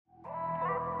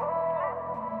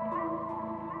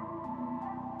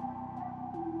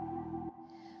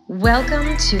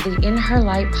Welcome to the In Her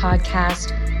Light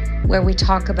podcast, where we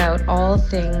talk about all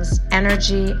things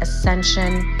energy,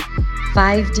 ascension,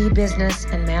 5D business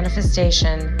and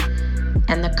manifestation,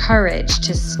 and the courage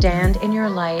to stand in your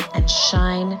light and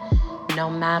shine no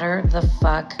matter the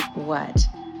fuck what.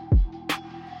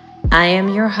 I am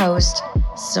your host,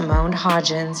 Simone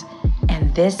Hodgins,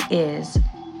 and this is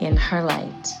In Her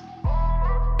Light.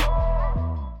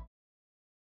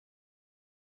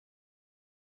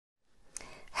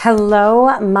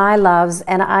 Hello, my loves,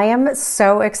 and I am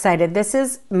so excited. This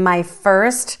is my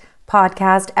first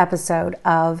podcast episode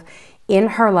of In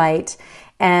Her Light,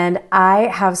 and I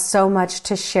have so much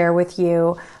to share with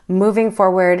you moving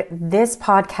forward. This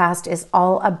podcast is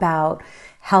all about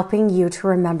helping you to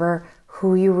remember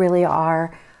who you really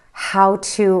are, how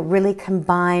to really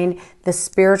combine the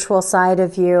spiritual side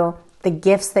of you, the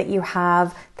gifts that you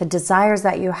have, the desires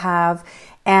that you have,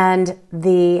 and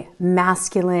the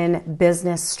masculine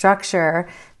business structure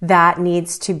that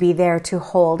needs to be there to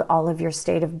hold all of your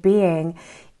state of being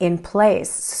in place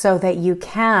so that you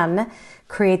can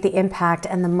create the impact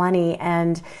and the money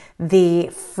and the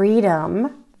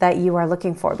freedom that you are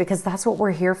looking for, because that's what we're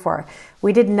here for.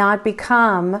 We did not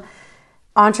become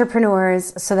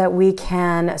entrepreneurs so that we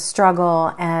can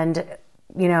struggle and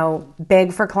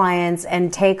beg for clients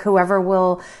and take whoever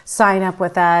will sign up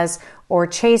with us, or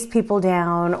chase people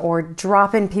down, or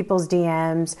drop in people's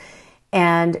DMs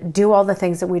and do all the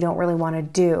things that we don't really want to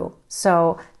do.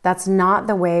 So that's not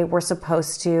the way we're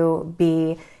supposed to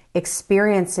be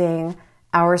experiencing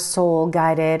our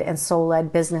soul-guided and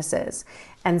soul-led businesses.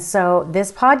 And so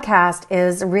this podcast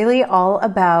is really all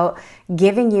about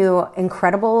giving you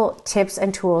incredible tips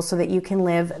and tools so that you can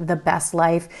live the best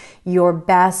life, your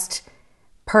best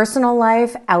personal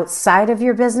life outside of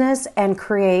your business, and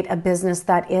create a business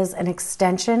that is an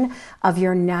extension of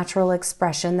your natural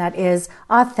expression that is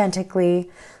authentically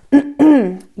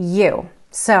you.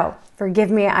 So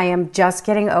forgive me, I am just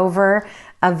getting over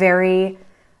a very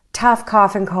tough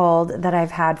cough and cold that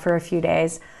I've had for a few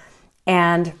days.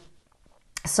 And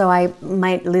so I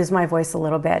might lose my voice a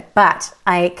little bit, but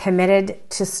I committed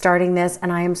to starting this,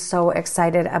 and I am so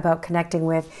excited about connecting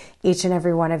with each and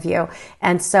every one of you.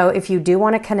 And so if you do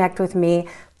want to connect with me,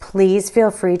 please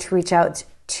feel free to reach out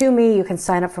to me. You can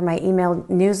sign up for my email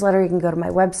newsletter. You can go to my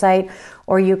website,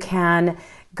 or you can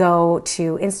go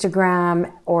to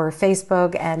Instagram or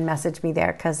Facebook and message me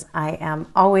there, because I am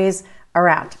always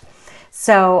around.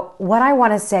 So what I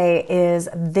want to say is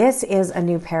this is a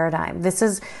new paradigm.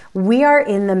 We are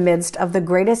in the midst of the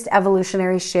greatest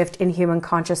evolutionary shift in human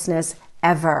consciousness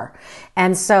ever.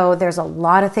 And so there's a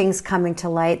lot of things coming to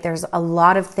light. There's a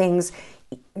lot of things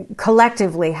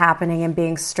collectively happening and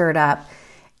being stirred up.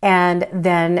 And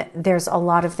then there's a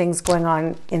lot of things going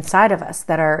on inside of us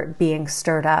that are being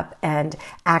stirred up and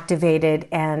activated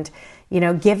and,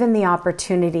 given the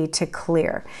opportunity to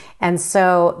clear. And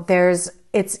so there's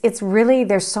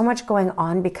so much going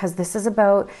on, because this is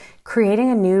about creating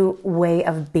a new way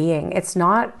of being. It's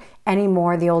not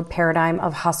anymore the old paradigm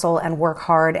of hustle and work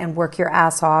hard and work your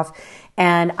ass off.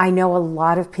 And I know a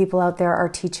lot of people out there are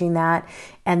teaching that.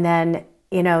 And then,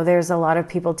 there's a lot of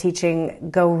people teaching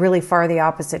go really far the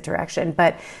opposite direction.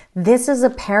 But this is a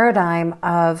paradigm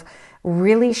of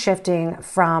really shifting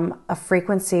from a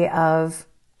frequency of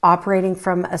operating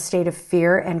from a state of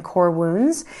fear and core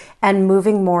wounds, and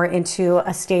moving more into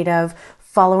a state of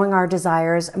following our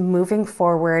desires, moving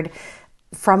forward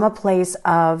from a place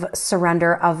of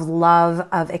surrender, of love,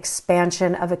 of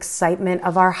expansion, of excitement,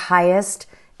 of our highest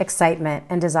excitement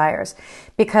and desires.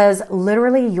 Because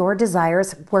literally your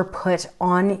desires were put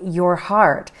on your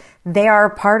heart. They are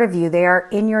a part of you. They are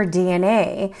in your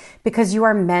DNA because you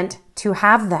are meant to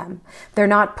have them. They're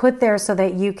not put there so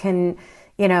that you can,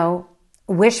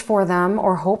 wish for them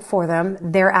or hope for them.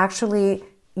 They're actually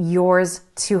yours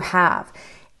to have.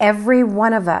 Every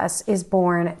one of us is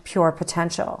born pure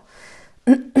potential.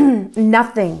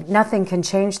 Nothing can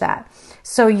change that.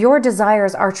 So your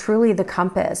desires are truly the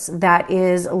compass that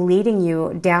is leading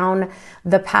you down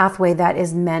the pathway that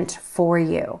is meant for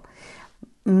you.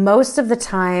 Most of the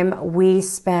time we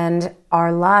spend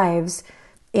our lives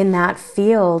in that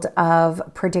field of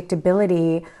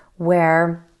predictability,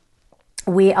 where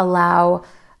we allow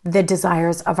the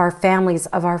desires of our families,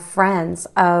 of our friends,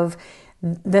 of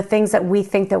the things that we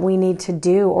think that we need to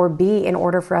do or be in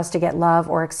order for us to get love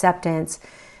or acceptance.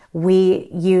 We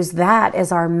use that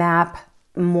as our map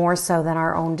more so than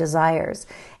our own desires.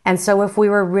 And so if we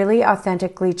were really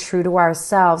authentically true to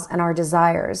ourselves and our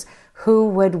desires, who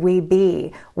would we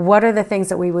be? What are the things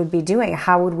that we would be doing?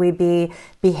 How would we be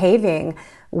behaving?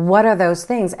 What are those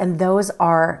things? And those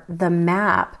are the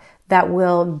map that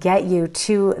will get you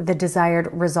to the desired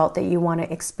result that you want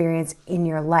to experience in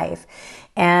your life.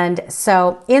 And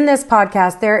so in this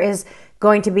podcast, there is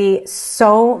going to be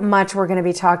so much. We're going to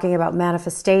be talking about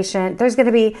manifestation. There's going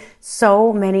to be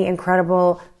so many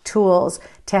incredible tools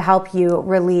to help you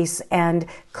release and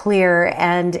clear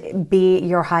and be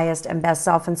your highest and best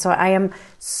self. And so I am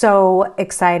so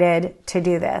excited to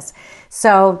do this.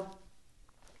 So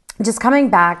just coming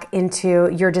back into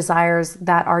your desires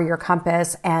that are your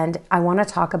compass, and I want to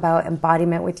talk about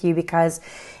embodiment with you, because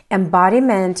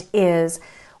embodiment is,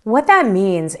 what that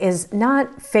means is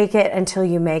not fake it until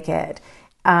you make it.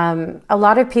 A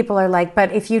lot of people are like,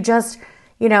 but if you just,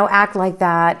 act like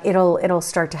that, it'll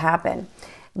start to happen.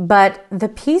 But the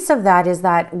piece of that is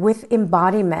that with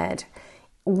embodiment,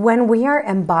 when we are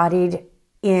embodied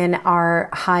in our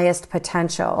highest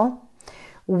potential,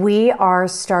 we are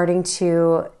starting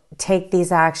to take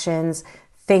these actions,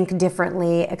 think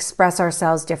differently, express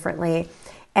ourselves differently.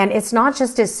 And it's not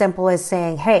just as simple as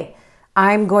saying, hey,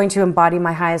 I'm going to embody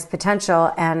my highest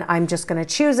potential and I'm just going to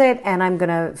choose it and I'm going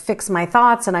to fix my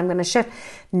thoughts and I'm going to shift.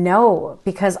 No,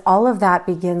 because all of that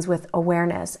begins with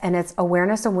awareness, and it's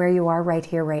awareness of where you are right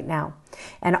here, right now,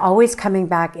 and always coming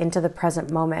back into the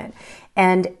present moment.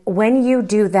 And when you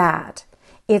do that,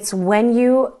 it's when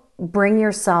you bring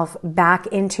yourself back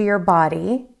into your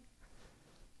body,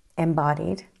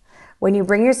 embodied. When you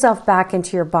bring yourself back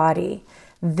into your body,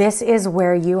 this is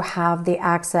where you have the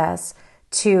access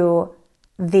to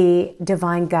the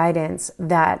divine guidance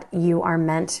that you are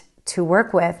meant to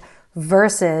work with,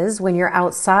 versus when you're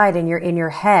outside and you're in your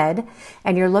head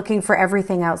and you're looking for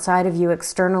everything outside of you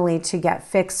externally to get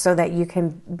fixed so that you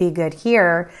can be good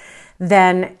here,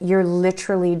 then you're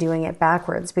literally doing it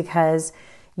backwards, because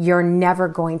you're never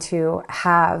going to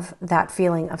have that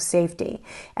feeling of safety.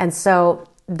 And so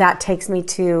that takes me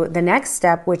to the next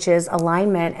step, which is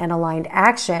alignment and aligned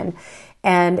action.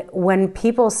 And when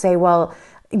people say, well,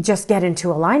 just get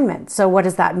into alignment. So what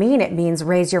does that mean? It means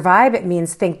raise your vibe. It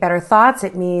means think better thoughts.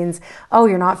 It means, oh,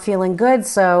 you're not feeling good,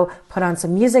 so put on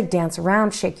some music, dance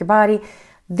around, shake your body.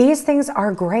 These things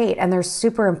are great, and they're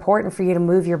super important for you to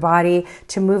move your body,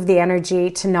 to move the energy,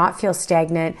 to not feel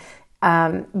stagnant.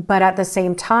 But at the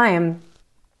same time,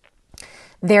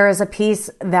 there is a piece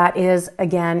that is,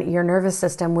 again, your nervous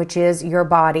system, which is your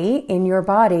body, in your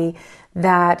body,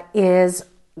 that is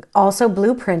also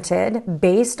blueprinted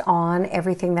based on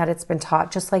everything that it's been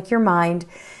taught. Just like your mind,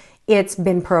 it's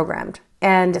been programmed.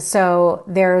 And so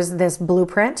there's this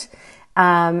blueprint.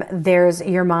 There's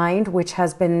your mind, which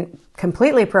has been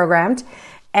completely programmed.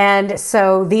 And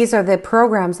so these are the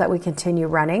programs that we continue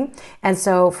running. And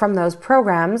so from those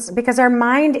programs, because our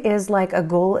mind is like a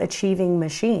goal achieving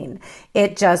machine,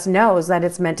 it just knows that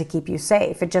it's meant to keep you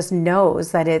safe. It just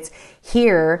knows that it's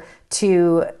here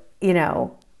to,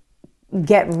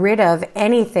 get rid of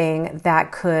anything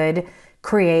that could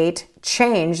create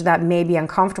change that may be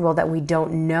uncomfortable, that we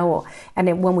don't know.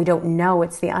 And when we don't know,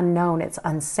 it's the unknown, it's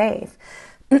unsafe.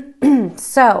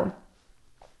 So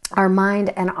our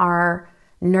mind and our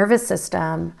nervous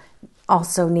system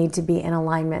also need to be in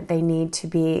alignment. They need to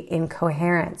be in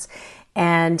coherence.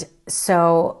 And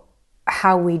so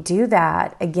how we do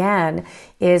that, again,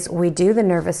 is we do the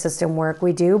nervous system work,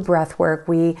 we do breath work,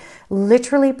 we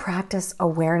literally practice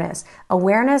awareness.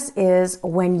 Awareness is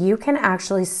when you can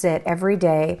actually sit every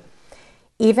day.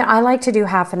 Even I like to do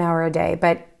half an hour a day,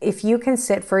 but if you can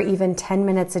sit for even 10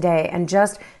 minutes a day and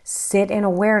just sit in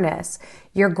awareness,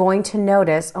 you're going to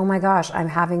notice, oh my gosh, I'm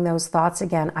having those thoughts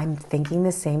again. I'm thinking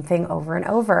the same thing over and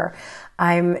over.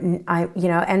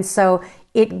 And so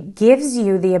it gives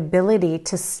you the ability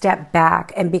to step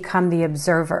back and become the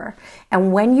observer.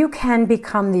 And when you can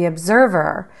become the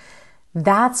observer,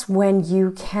 that's when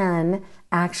you can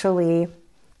actually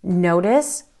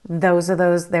notice there's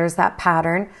that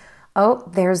pattern. Oh,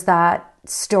 there's that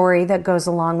story that goes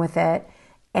along with it.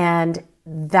 And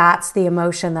that's the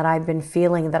emotion that I've been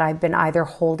feeling, that I've been either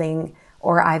holding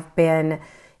or I've been,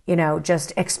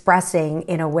 just expressing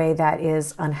in a way that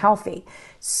is unhealthy.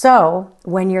 So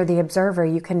when you're the observer,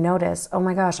 you can notice, oh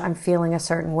my gosh, I'm feeling a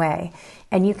certain way.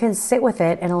 And you can sit with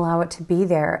it and allow it to be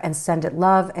there and send it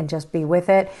love and just be with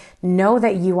it. Know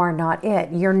that you are not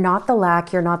it. You're not the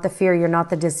lack. You're not the fear. You're not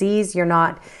the disease. You're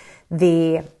not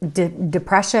the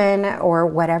depression or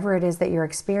whatever it is that you're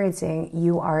experiencing.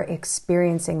 You are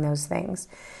experiencing those things.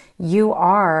 You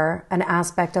are an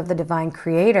aspect of the divine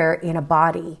creator in a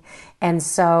body. And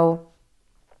so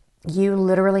you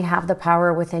literally have the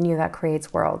power within you that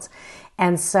creates worlds.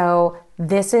 And so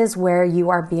this is where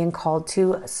you are being called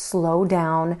to slow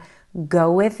down,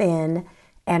 go within,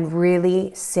 and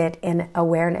really sit in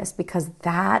awareness, because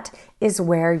that is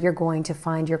where you're going to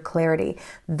find your clarity.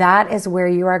 That is where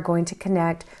you are going to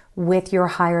connect with your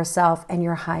higher self and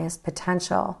your highest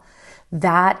potential.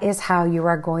 That is how you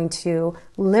are going to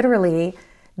literally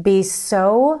be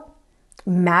so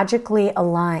magically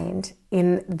aligned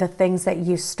in the things that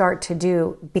you start to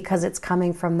do, because it's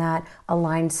coming from that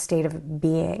aligned state of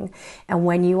being. And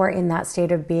when you are in that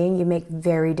state of being, you make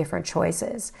very different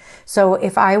choices. So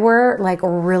if I were like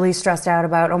really stressed out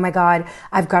about, oh my God,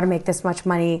 I've got to make this much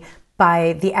money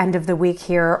by the end of the week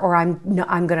here, or I'm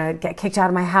going to get kicked out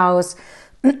of my house,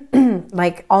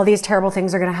 like all these terrible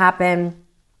things are going to happen.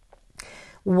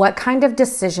 What kind of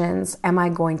decisions am I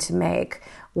going to make?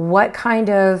 What kind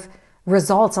of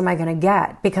results am I going to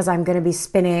get? Because I'm going to be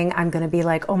spinning. I'm going to be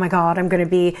like, oh my God, I'm going to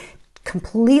be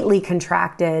completely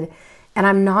contracted. And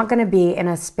I'm not going to be in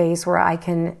a space where I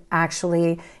can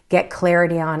actually get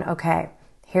clarity on, okay,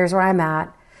 here's where I'm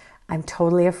at. I'm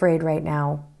totally afraid right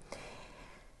now.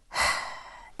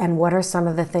 And what are some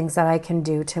of the things that I can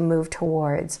do to move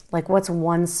towards? Like, what's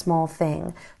one small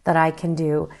thing that I can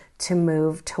do to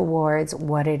move towards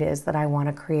what it is that I want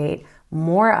to create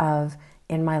more of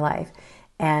in my life?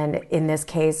 And in this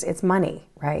case, it's money,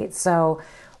 right? So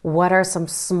what are some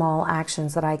small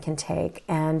actions that I can take?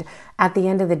 And at the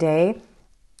end of the day,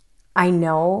 I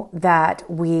know that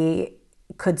we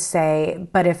could say,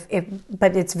 but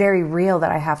but it's very real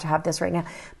that I have to have this right now.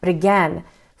 But again,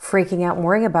 freaking out and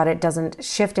worrying about it doesn't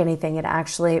shift anything. It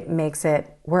actually makes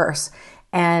it worse.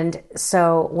 And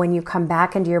so when you come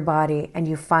back into your body and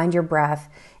you find your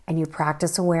breath and you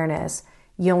practice awareness,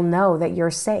 you'll know that you're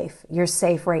safe. You're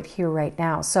safe right here, right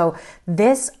now. So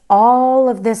all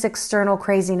of this external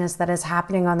craziness that is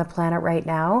happening on the planet right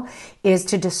now is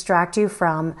to distract you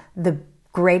from the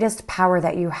greatest power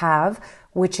that you have,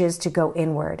 which is to go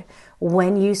inward.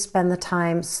 When you spend the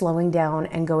time slowing down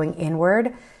and going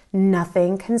inward,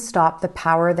 nothing can stop the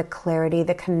power, the clarity,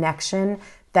 the connection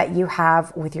that you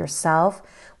have with yourself,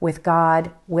 with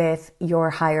God, with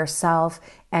your higher self,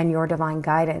 and your divine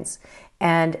guidance.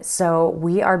 And so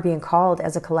we are being called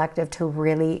as a collective to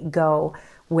really go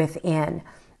within.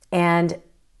 And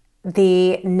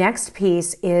the next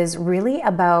piece is really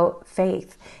about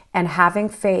faith and having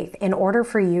faith. In order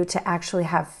for you to actually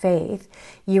have faith,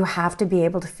 you have to be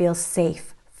able to feel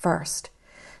safe first.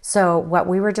 So what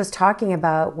we were just talking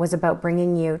about was about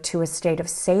bringing you to a state of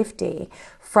safety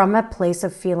from a place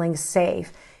of feeling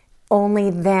safe. Only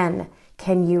then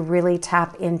can you really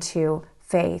tap into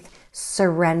faith,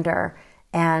 surrender,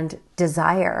 and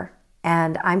desire.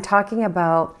 And I'm talking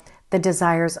about the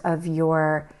desires of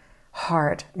your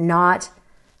heart, not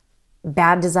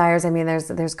bad desires. I mean,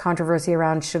 there's controversy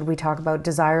around should we talk about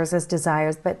desires as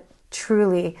desires, but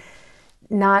truly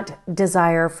not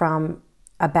desire from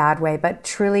a bad way, but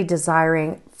truly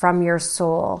desiring from your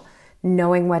soul,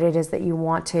 knowing what it is that you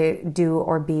want to do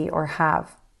or be or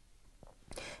have,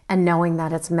 and knowing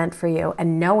that it's meant for you,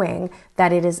 and knowing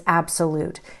that it is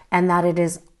absolute and that it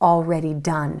is already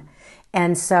done.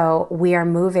 And so we are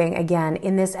moving again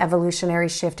in this evolutionary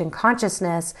shift in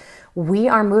consciousness. We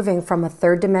are moving from a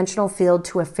third dimensional field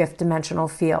to a fifth dimensional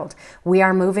field. We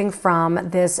are moving from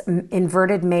this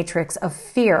inverted matrix of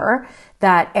fear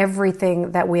that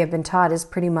everything that we have been taught is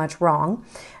pretty much wrong,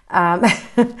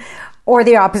 or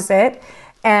the opposite.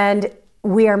 And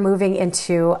we are moving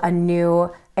into a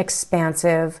new,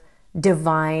 expansive,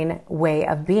 divine way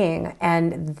of being.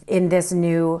 And in this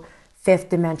new fifth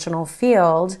dimensional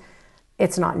field,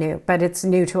 it's not new, but it's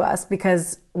new to us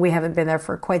because we haven't been there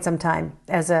for quite some time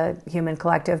as a human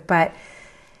collective. But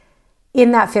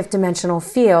in that fifth dimensional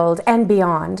field and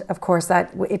beyond, of course,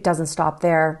 that it doesn't stop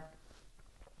there.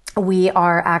 We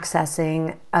are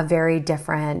accessing a very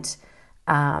different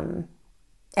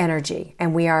energy,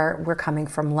 and we're coming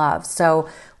from love. So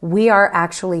we are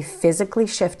actually physically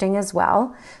shifting as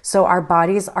well. So our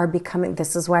bodies are becoming,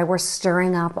 this is why we're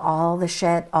stirring up all the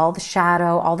shit, all the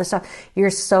shadow, all the stuff. You're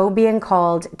so being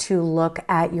called to look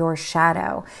at your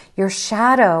shadow. Your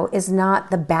shadow is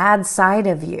not the bad side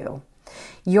of you.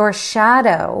 Your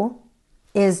shadow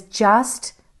is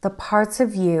just the parts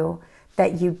of you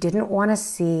that you didn't want to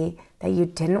see, that you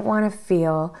didn't want to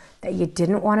feel, that you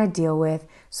didn't want to deal with.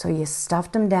 So you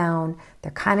stuffed them down.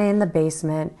 They're kind of in the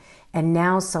basement. And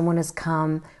now someone has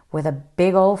come with a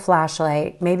big old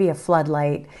flashlight, maybe a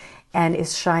floodlight, and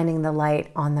is shining the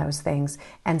light on those things.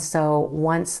 And so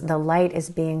once the light is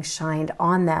being shined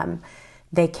on them,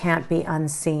 they can't be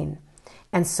unseen.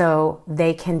 And so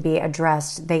they can be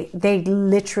addressed. They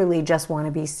literally just want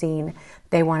to be seen.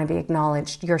 They want to be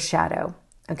acknowledged, your shadow.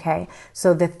 Okay,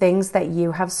 so the things that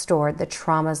you have stored, the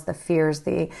traumas, the fears,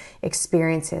 the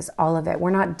experiences, all of it, we're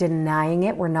not denying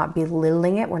it. We're not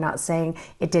belittling it. We're not saying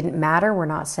it didn't matter. We're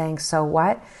not saying so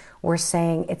what. We're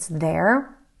saying it's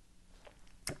there.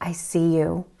 I see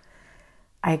you.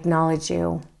 I acknowledge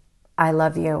you. I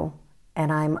love you.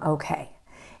 And I'm okay.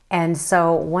 And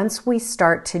so once we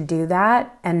start to do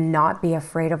that and not be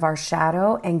afraid of our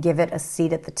shadow and give it a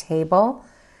seat at the table,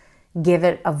 give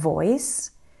it a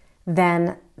voice,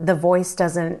 then the voice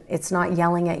it's not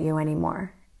yelling at you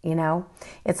anymore. You know,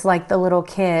 it's like the little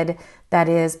kid that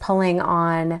is pulling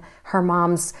on her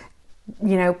mom's,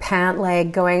 pant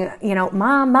leg going,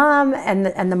 mom, mom.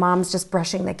 And the mom's just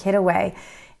brushing the kid away.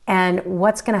 And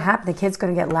what's going to happen? The kid's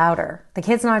going to get louder. The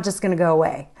kid's not just going to go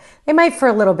away. They might for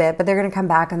a little bit, but they're going to come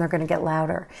back and they're going to get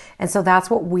louder. And so that's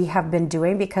what we have been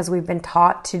doing because we've been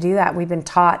taught to do that. We've been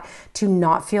taught to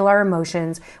not feel our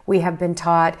emotions. We have been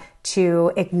taught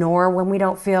to ignore when we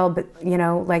don't feel, but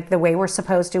like the way we're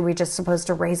supposed to. We're just supposed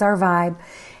to raise our vibe.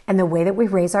 And the way that we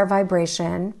raise our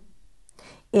vibration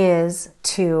is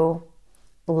to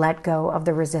let go of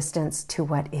the resistance to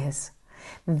what is.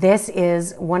 This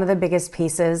is one of the biggest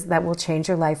pieces that will change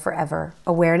your life forever.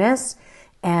 Awareness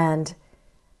and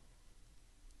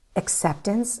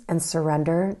acceptance and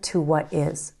surrender to what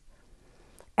is.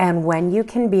 And when you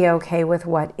can be okay with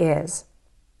what is,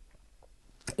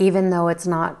 even though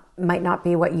might not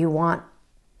be what you want,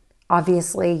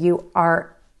 obviously you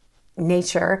are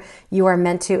nature. You are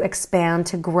meant to expand,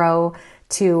 to grow,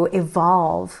 to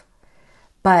evolve.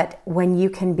 But when you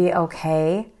can be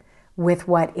okay with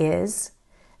what is,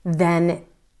 then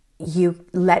you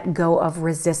let go of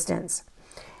resistance.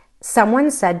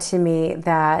 Someone said to me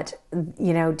that,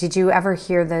 did you ever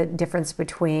hear the difference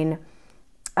between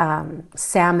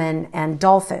salmon and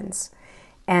dolphins?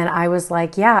 And I was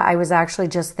like, yeah, I was actually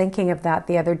just thinking of that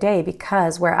the other day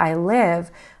because where I live,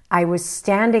 I was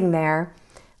standing there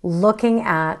looking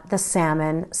at the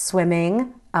salmon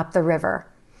swimming up the river.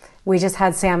 We just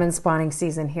had salmon spawning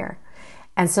season here.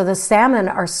 And so the salmon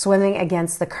are swimming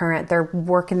against the current. They're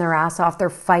working their ass off. They're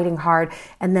fighting hard.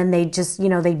 And then they just,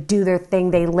 they do their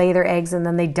thing. They lay their eggs and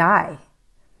then they die.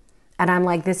 And I'm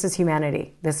like, this is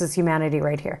humanity. This is humanity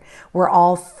right here. We're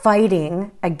all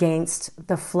fighting against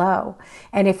the flow.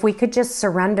 And if we could just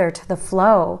surrender to the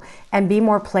flow and be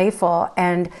more playful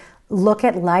and look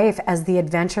at life as the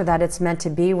adventure that it's meant to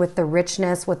be, with the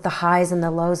richness, with the highs and the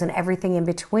lows and everything in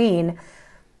between,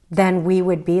 then we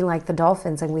would be like the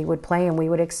dolphins and we would play and we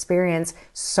would experience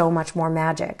so much more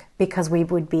magic because we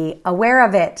would be aware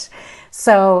of it.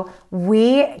 So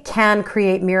we can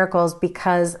create miracles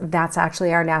because that's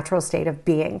actually our natural state of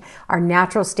being. Our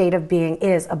natural state of being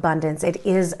is abundance. It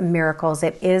is miracles.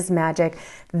 It is magic.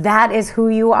 That is who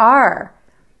you are.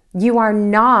 You are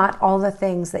not all the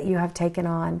things that you have taken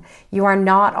on. You are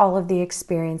not all of the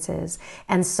experiences.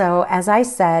 And so, as I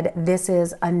said, this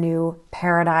is a new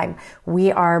paradigm.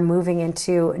 We are moving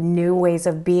into new ways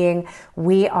of being.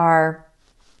 We are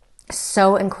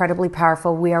so incredibly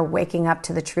powerful. We are waking up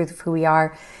to the truth of who we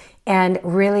are. And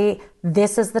really,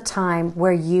 this is the time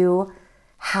where you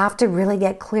have to really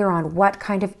get clear on what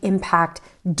kind of impact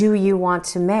do you want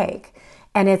to make.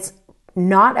 And it's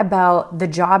not about the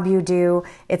job you do.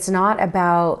 It's not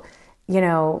about,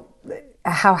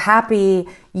 how happy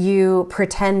you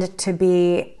pretend to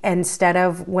be instead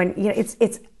of when,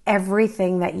 it's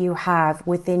everything that you have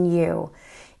within you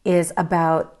is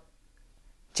about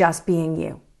just being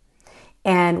you.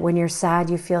 And when you're sad,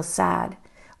 you feel sad.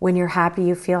 When you're happy,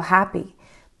 you feel happy.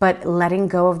 But letting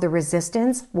go of the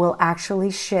resistance will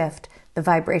actually shift the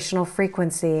vibrational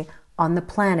frequency on the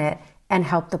planet and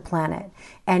help the planet.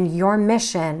 And your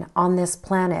mission on this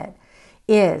planet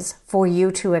is for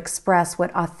you to express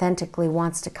what authentically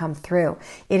wants to come through.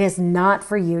 It is not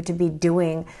for you to be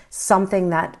doing something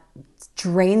that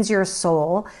drains your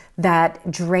soul, that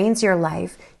drains your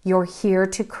life. You're here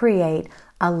to create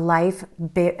a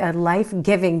life-giving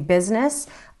business,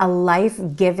 a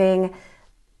life-giving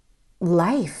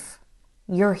life.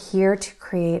 You're here to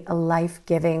create a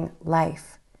life-giving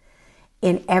life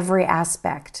in every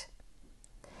aspect.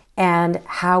 And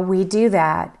how we do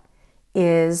that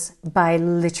is by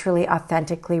literally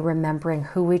authentically remembering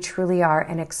who we truly are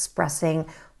and expressing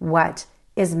what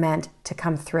is meant to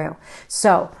come through.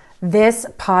 So this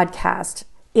podcast,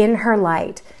 In Her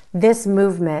Light, this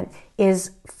movement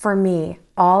is for me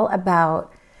all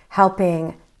about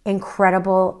helping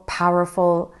incredible,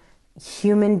 powerful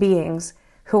human beings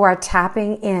who are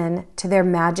tapping in to their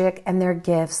magic and their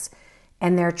gifts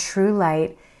and their true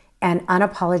light and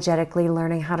unapologetically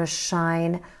learning how to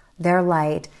shine their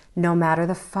light no matter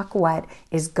the fuck what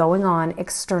is going on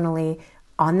externally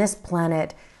on this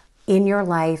planet in your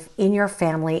life, in your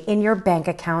family, in your bank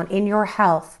account, in your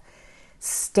health.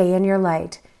 Stay in your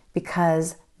light,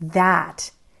 because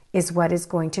that is what is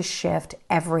going to shift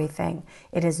everything.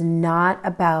 It is not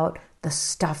about the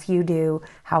stuff you do,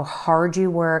 how hard you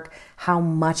work, how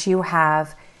much you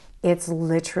have. It's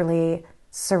literally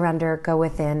surrender, go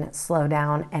within, slow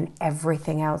down, and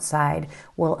everything outside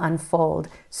will unfold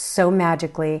so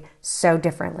magically, so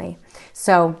differently.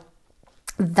 So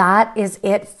that is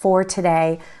it for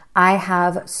today. I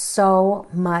have so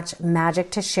much magic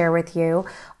to share with you.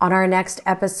 On our next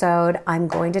episode, I'm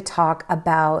going to talk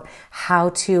about how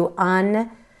to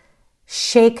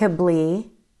unshakably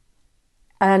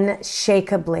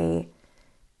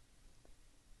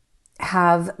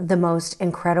have the most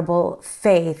incredible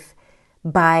faith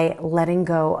by letting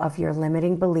go of your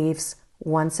limiting beliefs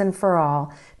once and for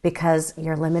all, because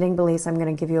your limiting beliefs, I'm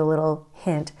going to give you a little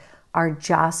hint, are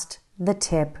just the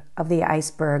tip of the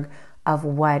iceberg of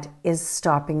what is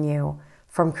stopping you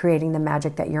from creating the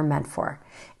magic that you're meant for.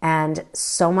 And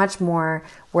so much more.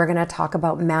 We're going to talk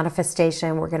about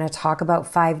manifestation. We're going to talk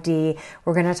about 5D.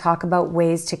 We're going to talk about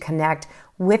ways to connect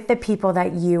with the people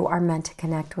that you are meant to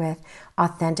connect with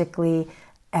authentically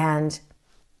and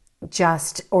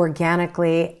just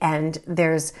organically. And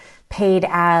there's paid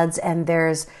ads, and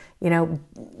there's,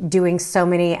 doing so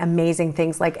many amazing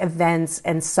things like events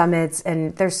and summits,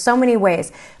 and there's so many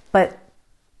ways, but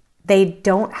they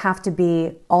don't have to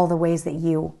be all the ways that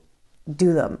you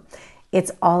do them.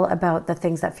 It's all about the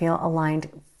things that feel aligned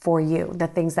for you, the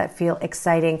things that feel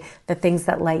exciting, the things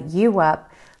that light you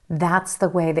up. That's the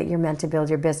way that you're meant to build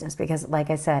your business, because like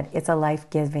I said, it's a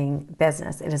life-giving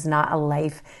business. It is not a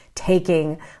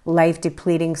life-taking,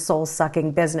 life-depleting,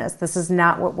 soul-sucking business. This is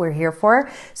not what we're here for.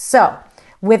 So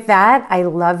with that, I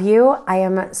love you. I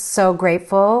am so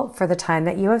grateful for the time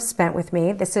that you have spent with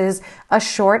me. This is a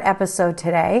short episode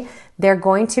today. They're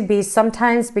going to be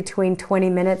sometimes between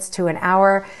 20 minutes to an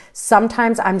hour.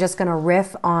 Sometimes I'm just going to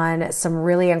riff on some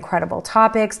really incredible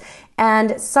topics.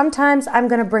 And sometimes I'm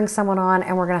going to bring someone on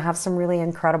and we're going to have some really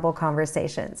incredible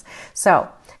conversations. So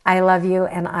I love you,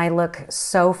 and I look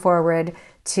so forward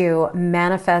to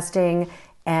manifesting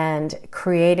and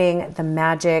creating the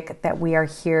magic that we are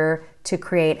here to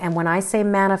create. And when I say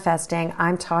manifesting,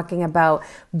 I'm talking about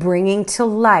bringing to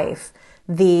life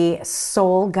the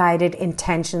soul-guided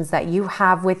intentions that you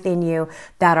have within you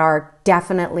that are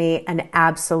definitely an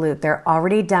absolute. They're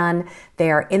already done. They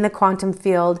are in the quantum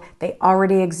field. They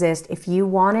already exist. If you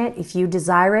want it, if you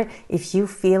desire it, if you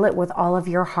feel it with all of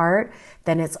your heart,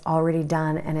 then it's already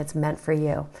done and it's meant for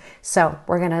you. So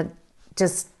we're going to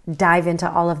just dive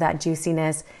into all of that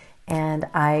juiciness, and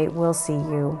I will see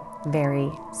you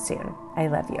very soon. I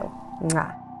love you.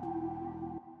 Mwah.